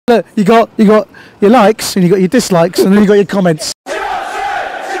Look, you got your likes and you got your dislikes and then you got your comments.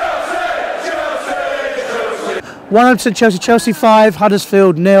 100% Chelsea. Chelsea 5,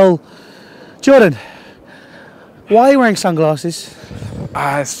 Huddersfield 0. Jordan, why are you wearing sunglasses?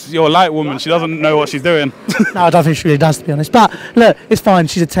 You're a light woman. She doesn't know what she's doing. No, I don't think she really does, to be honest. But look, it's fine.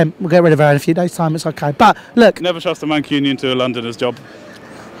 She's a temp. We'll get rid of her in a few days' time. It's okay. But look, never trust a Mancunian to a Londoner's job.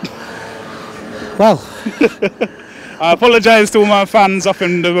 Well, I apologise to all my fans up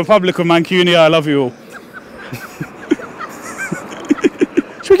in the Republic of Mancunia. I love you all.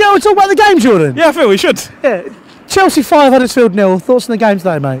 Should we go and talk about the game, Jordan? Yeah, I feel we should. Yeah. Chelsea 5, Huddersfield 0. Thoughts on the game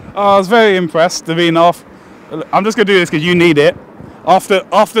today, mate? I was very impressed. I mean, I'm just going to do this because you need it. After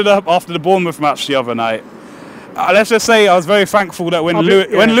the Bournemouth match the other night, let's just say I was very thankful that when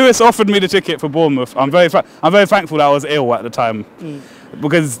Lewis offered me the ticket for Bournemouth, I'm very thankful that I was ill at the time,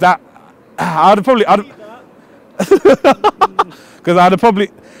 because that I'd have probably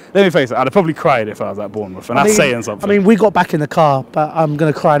let me face it, I'd have probably cried if I was at Bournemouth, and that's saying something. I mean, we got back in the car, but I'm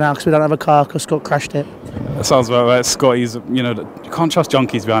going to cry now because we don't have a car because Scott crashed it. That sounds about right. Scott, you can't trust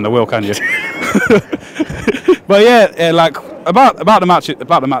junkies behind the wheel, can you? But yeah, like about the match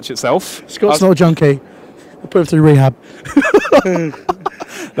itself. Scott's not a junkie. We'll put him through rehab.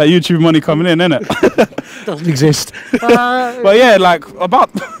 That YouTube money coming in, innit? Doesn't exist. But yeah, like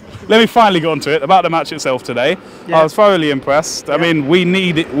let me finally get onto it. About the match itself today, yeah. I was thoroughly impressed. Yeah. I mean, we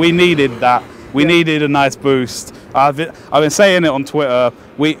needed that. We needed a nice boost. I've been saying it on Twitter.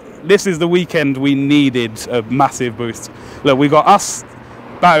 This is the weekend we needed a massive boost. Look, we got us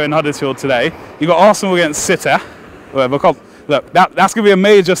battering Huddersfield today. You got Arsenal against City. Look, that's going to be a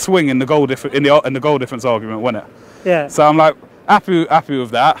major swing in the goal difference argument, won't it? Yeah. So I'm like happy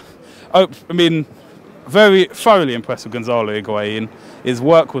with that. I mean, very thoroughly impressed with Gonzalo Higuain. His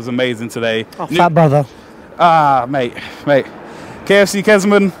work was amazing today. Oh, fat brother. Mate. KFC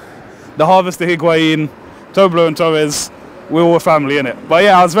Kesman, the Harvester Higuain, Toblo and Torres, we're all a family, innit? But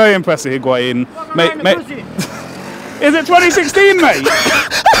yeah, I was very impressed with Higuain. Mate. Is it 2016, mate?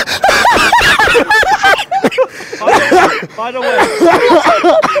 By the way,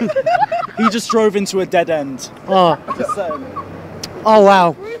 he just drove into a dead end. Oh. Just saying. Oh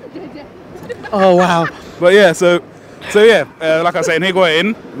wow. Oh wow. But yeah, so yeah, like I say, in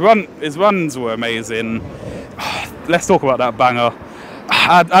Higuain, his runs were amazing. Let's talk about that banger.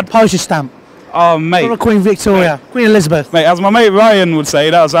 I'd postage stamp. Oh mate. Not Queen Victoria, mate. Queen Elizabeth. Mate, as my mate Ryan would say,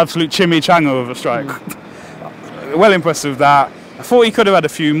 that was absolute chimichanga of a strike. Well impressed with that. I thought he could have had a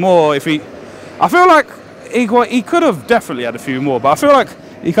few more if he. I feel like he could have definitely had a few more, but I feel like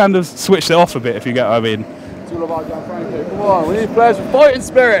he kind of switched it off a bit, if you get what I mean. It's all about Gianfranco. Come on, we need players with fighting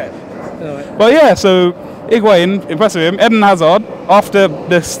spirit. But yeah, so Higuain, impressed with him. Eden Hazard, after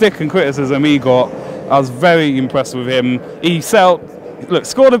the stick and criticism he got, I was very impressed with him. He scored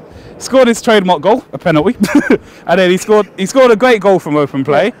his trademark goal, a penalty, and then he scored a great goal from open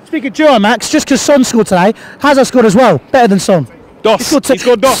play. Speaking of Joe, Max, just because Son scored today, Hazard scored as well, better than Son. He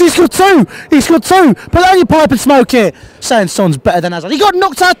scored two. He scored two. Put that on your pipe and smoke it. Saying Son's better than Hazard. He got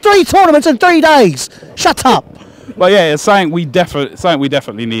knocked out 3 tournaments in 3 days. Shut up. But yeah, it's something we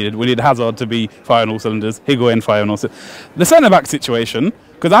definitely needed. We needed Hazard to be firing all cylinders. Higuain firing all cylinders. The centre-back situation,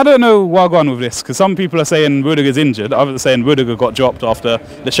 because I don't know where I'm going with this, because some people are saying Rudiger's injured. Others are saying Rudiger got dropped after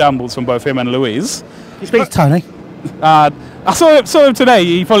the shambles from both him and Luiz. You speak to Tony. I saw him today.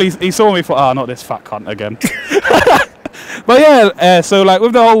 He saw me for not this fat cunt again. But yeah, so like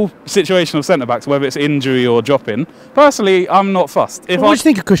with the whole situation of centre backs, whether it's injury or dropping, personally, I'm not fussed. What do you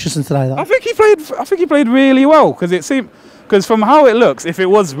think of Christensen today, though? I think he played really well, because from how it looks, if it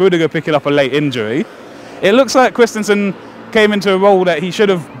was Rudiger picking up a late injury, it looks like Christensen came into a role that he should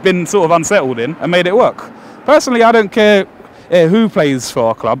have been sort of unsettled in and made it work. Personally, I don't care who plays for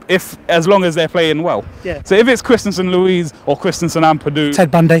our club, as long as they're playing well. Yeah. So if it's Christensen, Luiz, or Christensen and Perdue,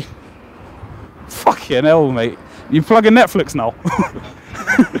 Ted Bundy. Fucking hell, mate. You plug in Netflix now.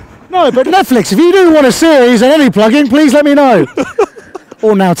 No, but Netflix, if you do want a series and any plug-in, please let me know.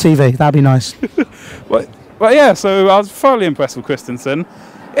 Or Now TV, that'd be nice. But yeah, so I was thoroughly impressed with Christensen.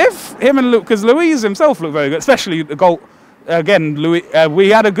 If him and Luke, because Luiz himself looked very good, especially the goal. Again, we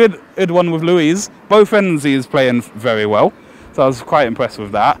had a good one with Luiz. Both ends he is playing very well. So I was quite impressed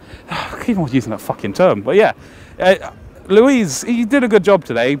with that. I keep on using that fucking term, but yeah. Luiz, he did a good job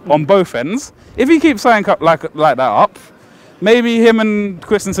today on both ends. If he keeps something like that up, maybe him and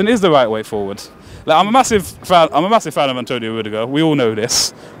Christensen is the right way forward. Like, I'm a massive fan of Antonio Rudiger. We all know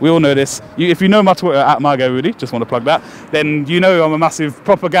this. If you know my Twitter at @MargoRudy, just want to plug that, then you know I'm a massive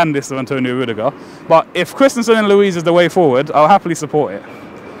propagandist of Antonio Rudiger. But if Christensen and Luiz is the way forward, I'll happily support it,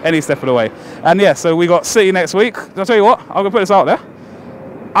 any step of the way. And yeah, so we got City next week. I'll tell you what, I'm gonna put this out there.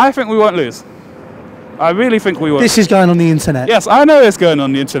 I think we won't lose. I really think we won't. This is going on the internet. Yes, I know it's going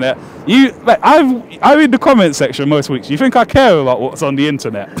on the internet. I read the comment section most weeks. You think I care about what's on the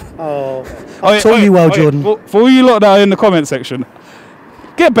internet? I taught you well, Jordan. For all you lot that are in the comment section,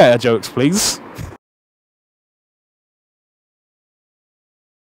 get better jokes, please.